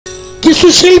কিছু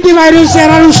শিল্পী বাইরে হয়েছে,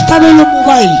 এর উস্তাদ হইল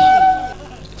মোবাইল।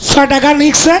 6টা গান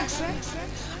লিখছে,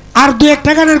 আর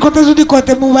 2-1টা গানের কথা যদি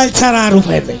কইতে মোবাইল ছাড়া আর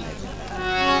উপায় নেই।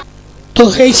 তো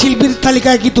এই শিল্পীর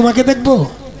তালিকায় কি তোমাকে দেখবো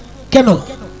কেন?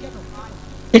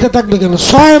 এটা থাকবে কেন?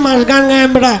 6 মাস গান গাই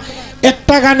আমরা,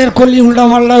 একটা গানের কলি উল্টা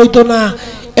পাল্টা হইতো না,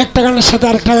 একটা গানের সাথে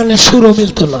আরেকটা গানের সুরও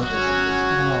মিলতো না।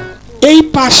 এই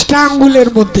 5টা আঙ্গুলের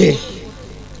মধ্যে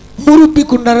মুরব্বী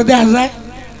কুন্ডারে দেখা যায়,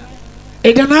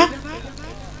 এটা না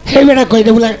হে বেটা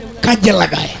কইটা বলে কাজে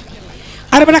লাগায়।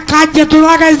 আর বেটা কাজে তো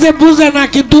লাগাই যে বুঝে না,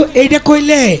 কিন্তু এইটা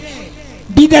কইলে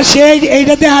বিদেশে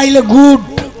এইটা দেখাইলে গুড।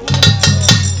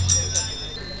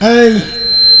 এই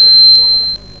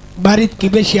বাড়িতে কি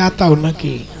বেশি আতাও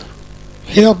নাকি?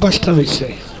 হে অভ্যাসটা হয়েছে।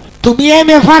 তুমি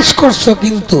এমএ পাস করছো,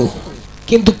 কিন্তু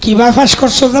কিন্তু কিভাবে পাস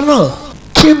করছো জানো?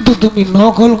 কিন্তু তুমি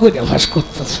নকল করে পাস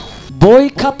করতেছো। বই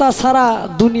খাতা ছাড়া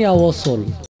দুনিয়া অচল।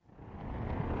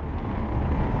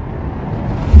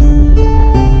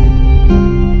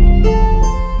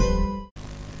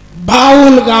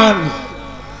 বাউল গান,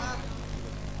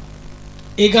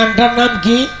 এই গানটার নাম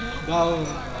কি?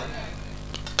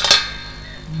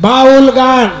 বাউল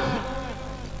গান।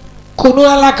 কোন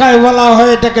এলাকায় বলা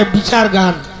হয় এটাকে বিচার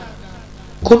গান,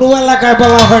 কোন এলাকায়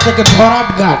বলা হয় এটাকে ভরাট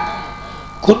গান,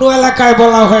 কোন এলাকায়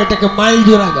বলা হয় এটাকে মাইল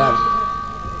জোড়া গান।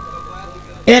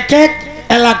 এক এক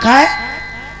এলাকায়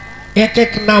এক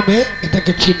এক নামে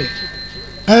এটাকে চিনে।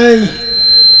 এই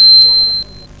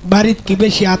বাড়িতে কি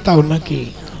বেশি আতাও নাকি?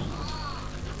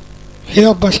 হে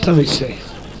অভ্যাসটা হয়েছে।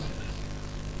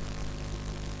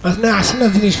 আসে না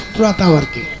জিনিস আতাও আর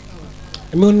কি,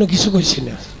 আমি অন্য কিছু কইছি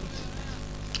না।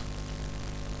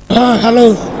 হ্যাঁ হ্যালো,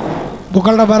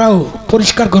 বোকালটা বাড়াও,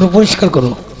 পরিষ্কার করো পরিষ্কার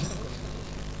করো।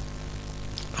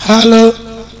 হ্যালো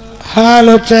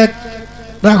হ্যালো, চেক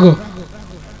রাখো।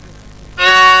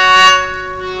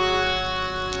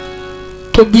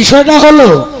 তো বিষয়টা হলো,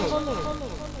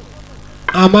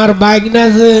 আমার বাইক না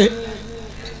যে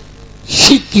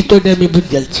শিক্ষিত এটা আমি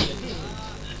বুঝাচ্ছি।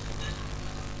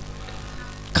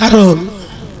 কারণ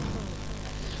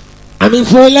আমি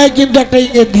পয়লায় কিন্তু একটা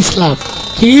ইয়ে দিছিলাম,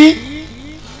 কি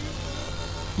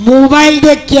মোবাইল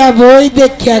দেখিয়া বই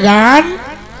দেখিয়া গান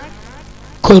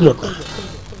করো না।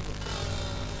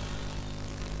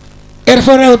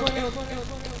 এরপরে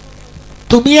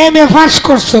তুমি এমএ পাস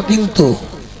করছো, কিন্তু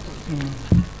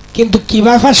কিন্তু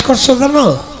কিভাবে পাস করছো জানো?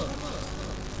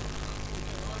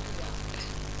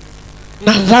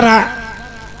 না যারা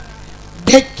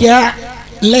দেখিয়া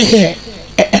লেহে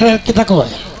এরা কিতা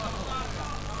কয়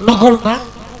নকল না।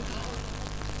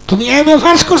 তুমি এমএ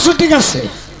পাস করছো ঠিক আছে,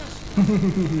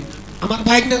 আমার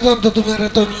বাইক না তো তুমি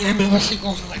তুমি এমএ পাসই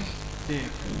কম লাগে,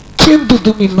 কিন্তু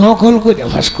তুমি নকল করে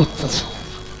পাস করতেছো।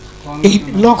 এই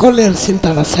নকলের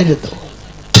চিন্তাটা ছেড়ে দাও।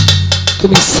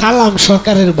 তুমি সালাম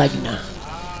সরকারের বাইক না,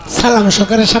 সালাম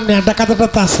সরকারের সামনে আড্ডা কাটাটা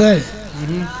তো আছে।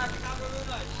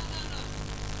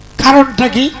 কারণটা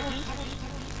কি?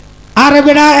 আরে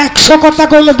বেড়া 100 কথা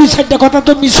কইলে 2-4টা কথা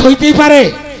তো মিস হইতেই পারে,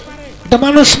 এটা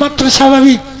মানুষ মাত্র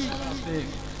স্বাভাবিক।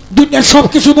 দুনিয়ার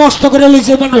সবকিছু মস্ত করে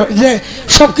লইছে মানুষ, যে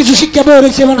সবকিছু শিক্ষা বই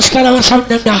রয়েছে মানুষটার আমার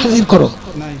সামনে আমি হাজির করো,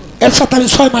 এর সাথে আমি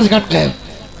 6 মাস গান গাই।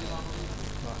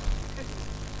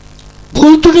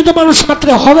 ভুল ত্রুটি তো মানুষ মাত্র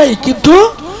হবেই, কিন্তু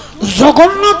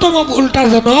জঘন্যতম ভুলটা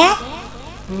যেন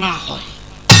না হয়,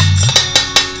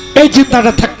 এই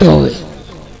চিন্তাটা থাকতে হবে।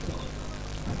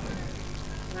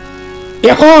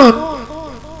 এখন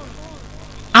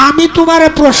আমি তোমারে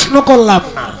প্রশ্ন করলাম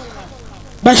না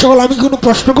ভাই, সকল আমি কোনো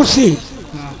প্রশ্ন করছি?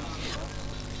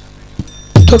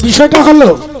 তো বিষয়টা হলো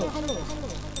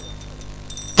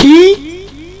কি,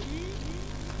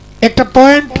 একটা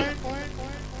পয়েন্ট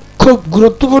খুব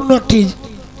গুরুত্বপূর্ণ একটি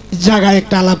জায়গায়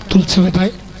একটা আলাপ তুলছে ভাই,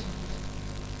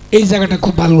 এই জায়গাটা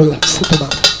খুব ভালো লাগছে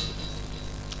তোমার।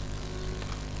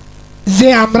 যে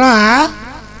আমরা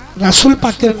রাসূল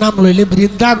পাকের নাম লইলে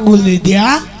বৃন্দাঙ্গুলি দিয়া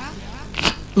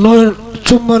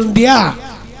চুম্বন দিয়া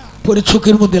পরে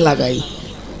চোখের মধ্যে লাগাই।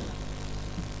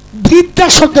 বৃদ্ধা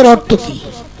শব্দের অর্থ কি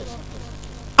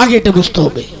আগে এটা বুঝতে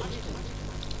হবে।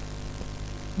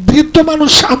 বৃদ্ধ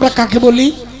মানুষ আমরা কাকে বলি?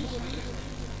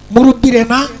 মুরব্বীরে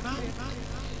না?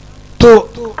 তো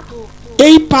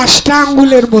এই 5টা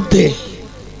আঙ্গুলের মধ্যে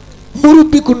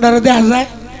মুরব্বী কুন্ডারে দেখা যায়,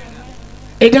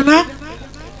 এটা না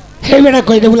হে বেটা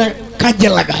কইটা বলে কাজে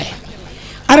লাগায়।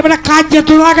 আর বেটা কাজে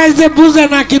তো লাগাই যে বুঝে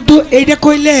না, কিন্তু এইটা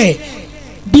কইলে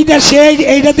বিদেশে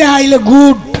এইটা দেখাইলে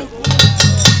গুড।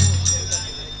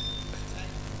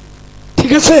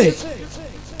 ঠিক আছে,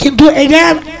 কিন্তু এটা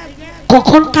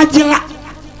কখন কাজে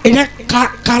এটা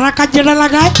কারা কাজেটা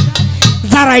লাগায়?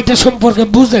 যারা এটা সম্পর্কে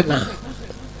বুঝে না।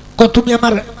 তুমি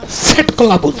আমার সেট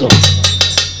কলা বুঝো,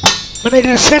 মানে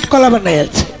এটা সেট কলা বানাই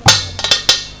আছে।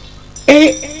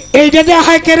 এইটা দেয়া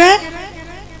হয় কেরে,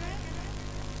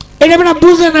 এটা মানে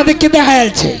বুঝে না দেখে দেখা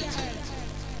যাচ্ছে।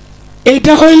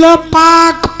 এইটা হইল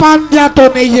পাক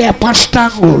পাঞ্জাতন, এই যে 5টা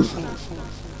আঙ্গুল,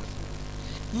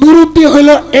 মুরব্বী হইল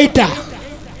এইটা।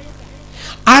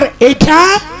 আর এইটা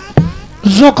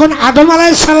যখন আদম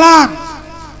আলাইহিস সালাম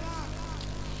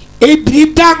এই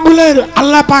বৃদ্ধা আঙ্গুলের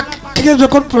আল্লাহ পাক থেকে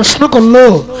যখন প্রশ্ন করলো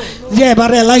যে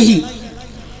এবার এলাহি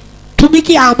তুমি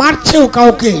কি আমার চেয়েও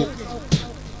কাউকে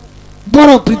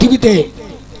বড় পৃথিবীতে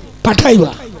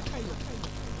পাঠাইবা,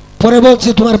 পরে বলছে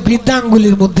তোমার বৃদ্ধা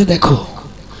আঙ্গুলির মধ্যে দেখো।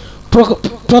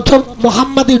 প্রথম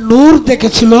মোহাম্মদী নূর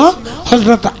দেখেছিল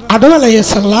হযরত আদম আলাইহিস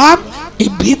সালাম এই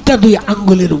বৃদ্ধা 2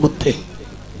 আঙ্গুলের মধ্যে,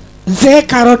 যে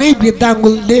কারণে বৃদ্ধা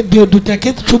আঙ্গুল দুটাকে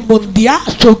চুম্বন দিয়া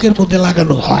চোখের মধ্যে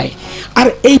লাগানো হয়। আর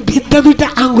এই বৃদ্ধা 2টা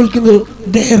আঙ্গুল কিন্তু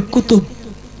দেহের কুতুব।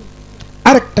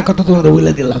 আরেকটা কথা তোমার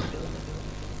বলে দিলাম,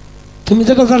 তুমি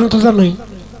যেটা জানো তো জানোই,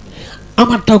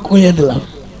 আমারটাও কইয়া দিলাম।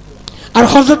 আর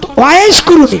হযরত ওয়াইস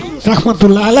কুরুনি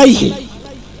রাহমাতুল্লাহ আলাইহি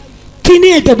তিনি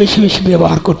এটা বেশি বেশি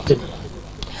ব্যবহার করতেন।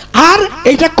 আর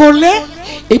এটা করলে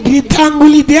এই বৃদ্ধা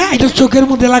আঙ্গুলি দিয়ে এটা চোখের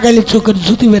মধ্যে লাগাইলে চোখের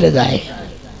জ্যোতি বেড়ে যায়।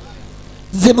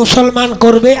 যে মুসলমান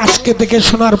করবে আজকে থেকে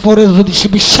শোনার পরে যদি সে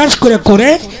বিশ্বাস করে করে,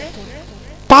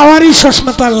 পাওয়ারই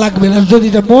চশমা তার লাগবে না যদি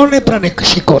এটা মনে প্রাণে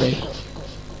সে করে।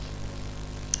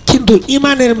 কিন্তু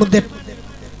ইমানের মধ্যে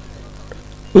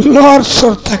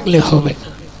লড়সড় থাকলে হবে না।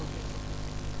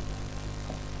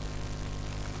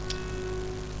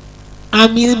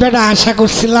 আমি বেটা আশা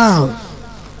করছিলাম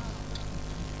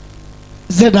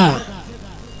যেটা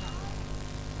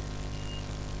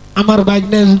আমার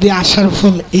বাইকনা যদি আসার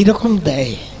ফল এইরকম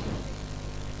দেয়,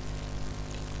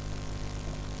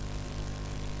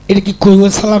 এটা কি কইব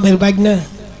সালামের বাইকনা?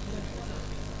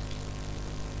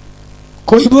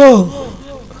 কইব?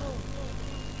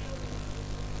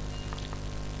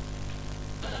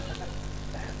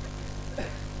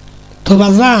 তো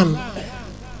বাজান,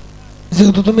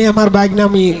 যেহেতু তুমি আমার বাইকনা,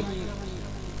 আমি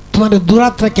তোমার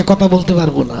দূরাত রেখে কথা বলতে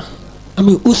পারবো না,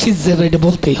 আমি উচিত যে এটা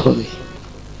বলতেই হবে।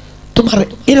 তোমার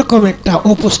এরকম একটা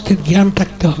উপস্থিত জ্ঞান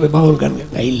থাকতে হবে বাউল গান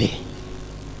গাইলে,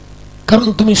 কারণ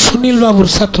তুমি সুনীল বাবুর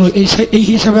ছাত্র এই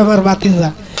হিসাবে আমার বাতিজা।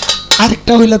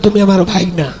 আরেকটা হইলে তুমি আমার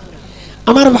ভাইগনা।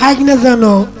 আমার ভাইগনা যেন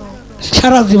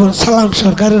সারা জীবন সালাম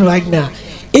সরকারের ভাইগনা,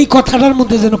 এই কথাটার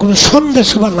মধ্যে যেন কোনো সন্দেহ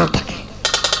বা না থাকে।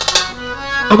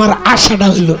 আমার আশাটা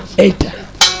হইল এইটা।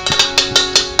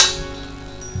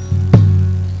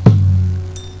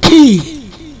 কি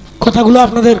কথাগুলো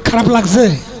আপনাদের খারাপ লাগছে?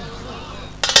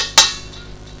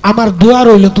 আমার দোয়া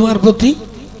রইল তোমার প্রতি,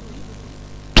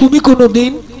 তুমি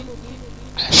কোনোদিন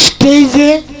স্টেজে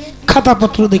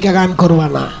খাতাপত্র দেখে গান করবা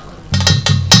না।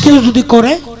 কেউ যদি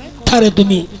করে তাহলে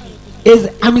তুমি এই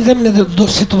আমি যেমনি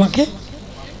ধরছি তোমাকে,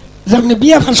 যেমনি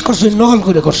বিয়া ফাঁস করছেন নহল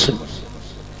করে করছেন,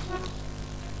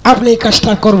 আপনি এই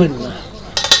কাজটা করবেন না।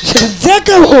 সেটা যে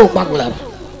কেউ হোক বাংলার।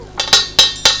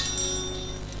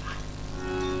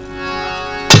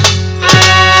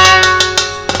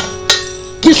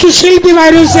 কিছু শিল্পী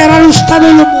বাইরে হয়েছে, এর উস্তাদ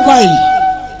হইল মোবাইল।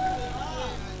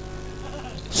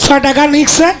 6টা গান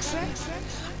লিখছে,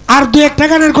 আর 2-1টা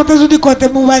গানের কথা যদি কইতে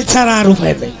মোবাইল ছাড়া আর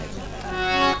উপায় নেই।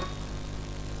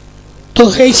 তো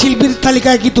এই শিল্পীর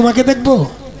তালিকায় কি তোমাকে দেখবো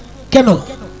কেন?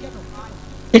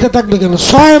 এটা থাকবে কেন?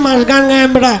 6 মাস গান গাই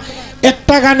আমরা,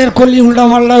 একটা গানের কলি উল্টা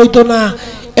পাল্টা হইতো না,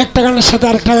 একটা গানের সাথে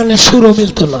আরেকটা গানের সুরও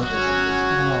মিলতো না।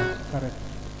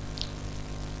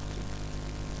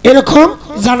 এরকম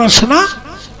জানাশোনা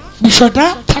বিষয়টা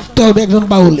থাকতে হবে একজন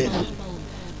বাউলের।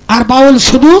 আর বাউল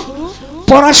শুধু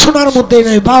পড়াশোনার মধ্যে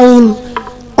নয়, বাউল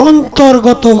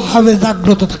অন্তর্গত ভাবে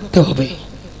জাগ্রত থাকতে হবে,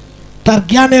 তার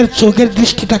জ্ঞানের চোখের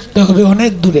দৃষ্টি থাকতে হবে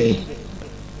অনেক দূরে,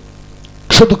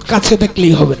 শুধু কাছে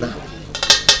দেখলেই হবে না।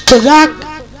 তো যাক,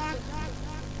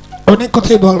 অনেক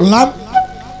কথাই বললাম।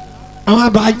 আমার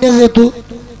ভাগ্নে যেহেতু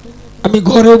আমি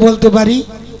ঘরেও বলতে পারি,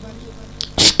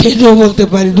 স্টেজেও বলতে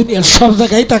পারি, দুনিয়ার সব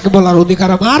জায়গায় তাকে বলার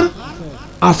অধিকার আমার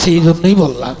আছে, এই জন্যই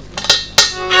বললাম।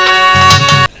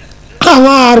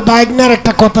 আমার বাইকনার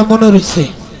একটা কথা মনে রয়েছে,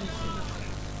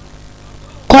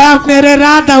 কয় আপনার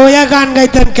রাধা হইয়া গান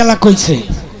গাইতেন কেলা কইছে,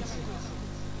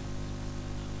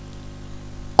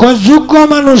 কয় যোগ্য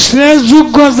মানুষরে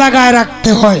যোগ্য জায়গায়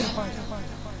রাখতে হয়,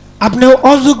 আপনি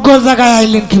অযোগ্য জায়গায়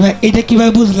আইলেন কিভাবে? এটা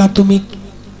কিভাবে বুঝলা তুমি?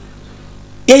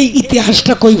 এই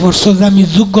ইতিহাসটা কই পড়ছো যে আমি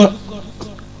যোগ্য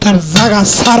তার জায়গা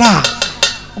ছাড়া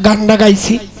গানটা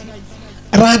গাইছি?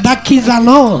 রাধা কি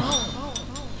জানো?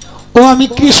 ও আমি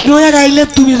কৃষ্ণ হয়ে গাইলে,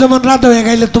 তুমি যেমন রাধা হয়ে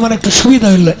গাইলে তোমার একটু সুবিধা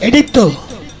হইলো, এটাই তো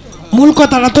মূল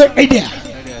কথাটা তো এইটা।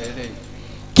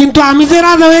 কিন্তু আমি যে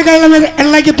রাধা হয়ে গাইলাম এর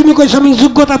লাগে তুমি কইছো আমি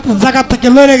যোগ্যতা জায়গা থেকে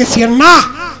লড়ে গেছি, না,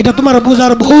 এটা তোমার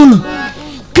বোঝার ভুল।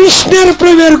 কৃষ্ণের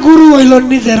প্রেমের গুরু হইল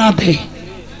নিজে রাধে,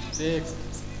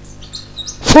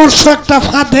 পড়ছো একটা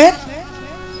ফাঁদে,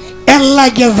 এর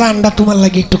লাগে জানটা তোমার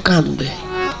লাগে একটু কান্দে।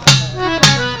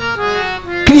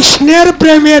 কৃষ্ণের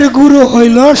প্রেমের গুরু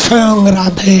হইল স্বয়ং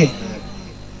রাধে।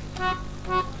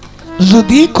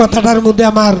 যদি কথাটার মধ্যে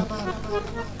আমার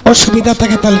অসুবিধা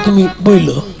থাকে তাহলে তুমি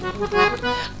বইলো।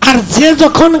 আর যে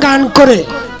যখন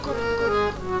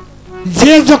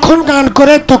গান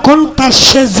করে তখন তার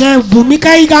সে যে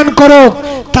ভূমিকায় গান করো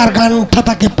তার গানটা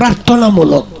তাকে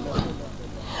প্রার্থনামূলক।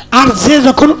 আর যে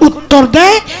যখন উত্তর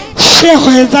দেয় সে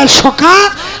হয়ে যায় সখা,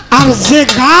 আর যে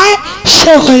গায়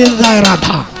সে হয়ে যায়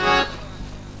রাধা।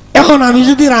 এখন আমি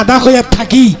যদি রাধা হয়ে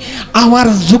থাকি, আমার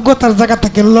যোগ্যতার জায়গা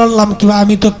থেকে লড়লাম কিবা,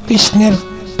 আমি তো কৃষ্ণের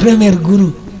প্রেমের গুরু।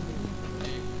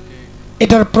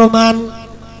 এটার প্রমাণ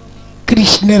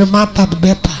কৃষ্ণের মাথার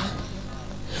ব্যথা।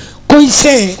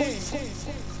 কইছে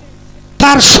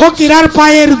তার সকিরার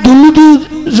পায়ের ধুলুধু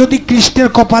যদি কৃষ্ণের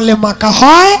কপালে মাখা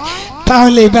হয়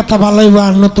তাহলে এই ব্যথা ভালো হইব,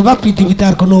 আর নতুবা পৃথিবীতে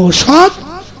আর কোনো ঔষধ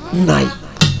নাই।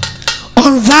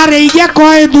 যার এইটা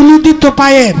কয় ধুলুদিত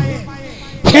পায়ের,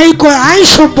 সেই কয় আই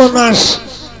সর্বনাশ,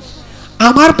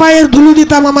 আমার পায়ের ধুলু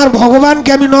দিতাম আমার ভগবানকে,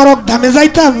 আমি নরক ধামে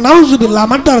যাইতাম। নাউজুবিল্লাহ,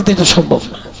 আমার দ্বারা এটা সম্ভব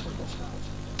না।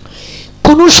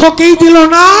 কোন সখীই দিল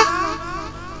না,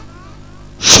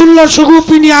 1600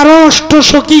 গোপিনী আরো 8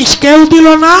 সখী কেউ দিল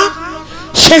না।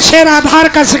 শেষে রাধার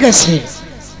কাছে গেছে।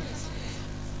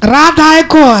 রাধায়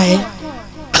কয়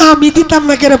আমি দিতাম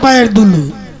না কেরে পায়ের দুলু,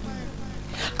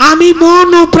 আমি মন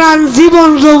ও প্রাণ জীবন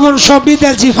যৌবন সব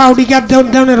দিতেছি, ফাউডিকার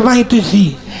দেওয়ানের বাহি তুইছি।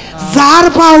 যার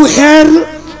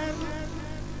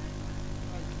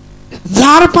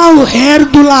পাও হের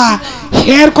দুলা,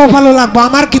 হের কপালো লাগবো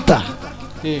আমার কিতা,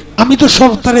 আমি তো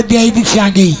সব তারে দিয়াই দিছি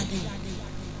আগেই।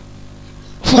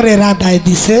 পরে রাধায়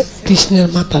দিছে, কৃষ্ণের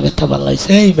মাথা ব্যথা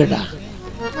বালাইছে। এই বেটা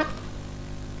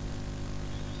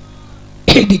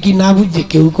এটি কি না বুঝছে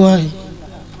কেউ কয়?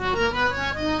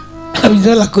 আমি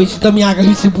যেলা কইছি তো আমি আগে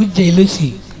হয়েছে বুঝছেই লইছি।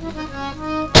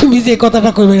 তুমি যে কথাটা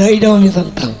কইবে না এটাও আমি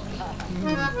জানতাম।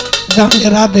 জানলে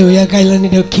রাধে হইয়া গাইলেন,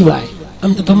 এটা কি ভাই?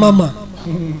 আমি তো মামা,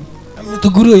 আমি তো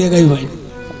গুরু হইয়া গাইবাই,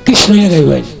 কৃষ্ণ হইয়া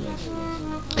গাইবাই।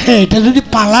 হ্যাঁ, এটা যদি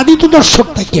পালা দিত দর্শক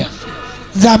থাকিয়া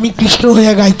যে আমি কৃষ্ণ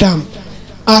হইয়া গাইতাম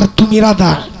আর তুমি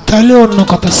রাধা, তাহলে অন্য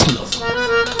কথা ছিল।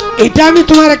 এটা আমি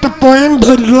তোমার একটা পয়েন্ট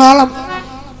ধরলাম,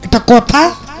 একটা কথা।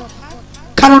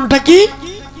 কারণটা কি?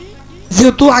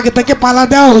 যেহেতু আগে থেকে পালা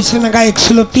দেওয়া হয়েছে না, গায়ক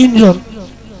ছিল 3 জন,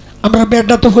 আমরা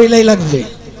বেডটা তো হইলাই লাগবে।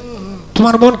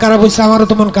 তোমার মন খারাপ হয়েছে, আমারও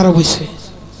তো মন খারাপ হয়েছে,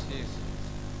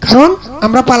 কারণ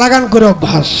আমরা পালা গান করে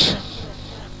অভ্যাস।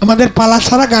 আমাদের পালা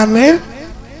ছাড়া গানের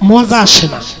মজা আসে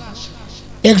না।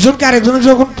 একজনকে আরেকজনের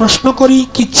যখন প্রশ্ন করি,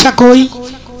 কিচ্ছা কই,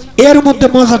 এর মধ্যে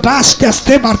মজাটা আস্তে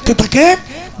আস্তে বাড়তে থাকে,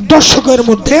 দর্শকের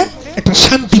মধ্যে একটা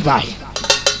শান্তি পায়।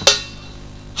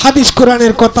 হাদিস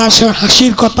কোরআনের কথা আসে,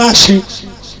 হাসির কথা আসে।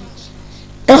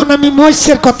 এখন আমি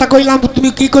মহিষের কথা কইলাম, তুমি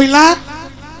কি কইলা?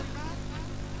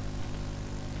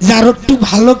 যার একটু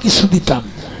ভালো কিছু দিতাম,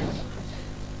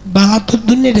 বাহাত্তর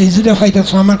দুনিয়া জুড়ে ফাইতাছ,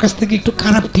 আমার কাছ থেকে একটু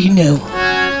খারাপ টি নেও,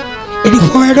 এটি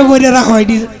ফয়েডও বইরে রাখো,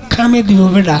 এটি খামে দিব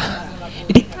বেটা,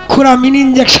 এটি খোরামিন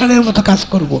ইঞ্জেকশনের মতো কাজ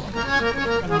করব।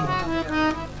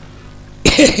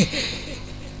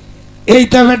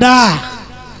 এইটা বেটা,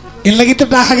 এর লাগি তো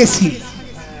ডাকা গেছি,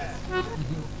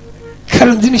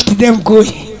 কারণ জিনিসটি দেম কই।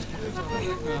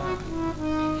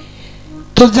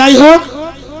 তো যাই হোক,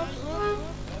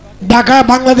 ঢাকা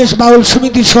বাংলাদেশ বাউল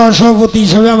সমিতির সহসভাপতি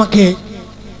হিসাবে আমাকে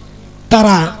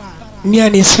তারা নিয়ে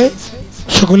নিয়েছে।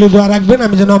 সকলে দোয়া রাখবেন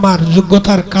আমি যেন আমার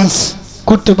যোগ্যতার কাজ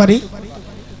করতে পারি।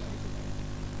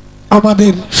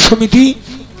 আমাদের সমিতি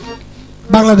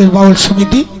বাংলাদেশ বাউল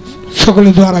সমিতি, সকলে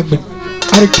দোয়া রাখবেন।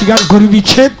 আরেকটি গান করি,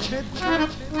 বিচ্ছেদ।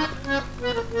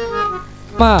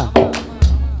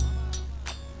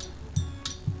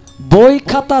 বই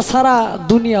খাতা ছাড়া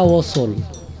দুনিয়া অচল।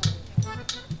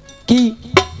 কি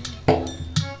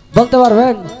বলতে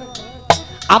পারবেন?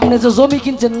 আপনি যে জমি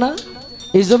কিনছেন না,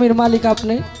 এই জমির মালিক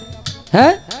আপনি।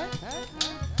 হ্যাঁ,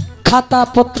 খাতা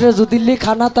পত্রে যদি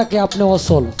লেখা না থাকে আপনি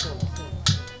অচল।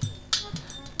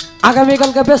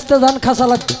 আগামীকালকে বেচতে যান, খাসা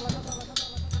লাগবে,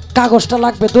 কাগজটা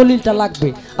লাগবে, দলিলটা লাগবে।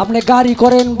 আপনি গাড়ি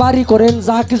করেন, বাড়ি করেন,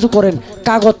 যা কিছু করেন,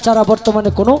 কাগজ ছাড়া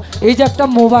বর্তমানে কোনো। এই যে একটা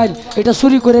মোবাইল, এটা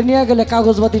চুরি করে নিয়ে গেলে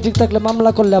কাগজপাতি ঠিক থাকলে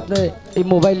মামলা করলে আপনি এই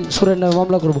মোবাইল চুরের নামে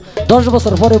মামলা করবো। 10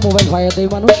 বছর পরে মোবাইল পাইয়া দেয়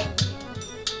মানুষ।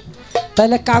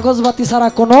 তাইলে কাগজপাতি ছাড়া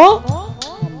কোনো,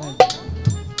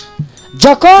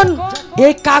 যখন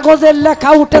এই কাগজের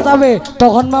লেখা উঠে যাবে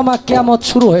তখন মামা কিয়ামত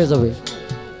শুরু হয়ে যাবে।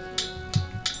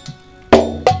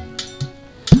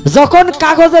 যখন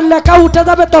কাগজের লেখা উঠে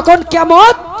যাবে তখন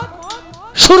কিয়ামত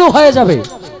শুরু হয়ে যাবে।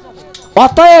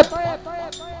 অতএব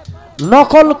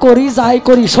নকল করি যাই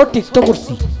করি সঠিক তো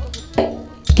করছি,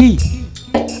 কি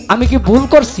আমি কি ভুল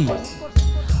করছি?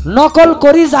 নকল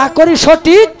করি যা করি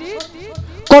সঠিক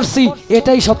করছি,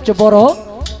 এটাই সবচেয়ে বড়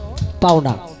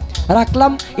পাওনা।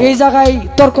 রাখলাম। এই জায়গায়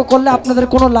তর্ক করলে আপনাদের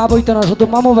কোনো লাভ হইতো না, শুধু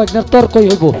মামু ভাগ্নের তর্কই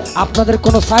হইব, আপনাদের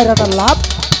কোনো সাইরাটার লাভ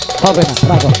হবে না।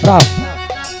 রাখো রাখো।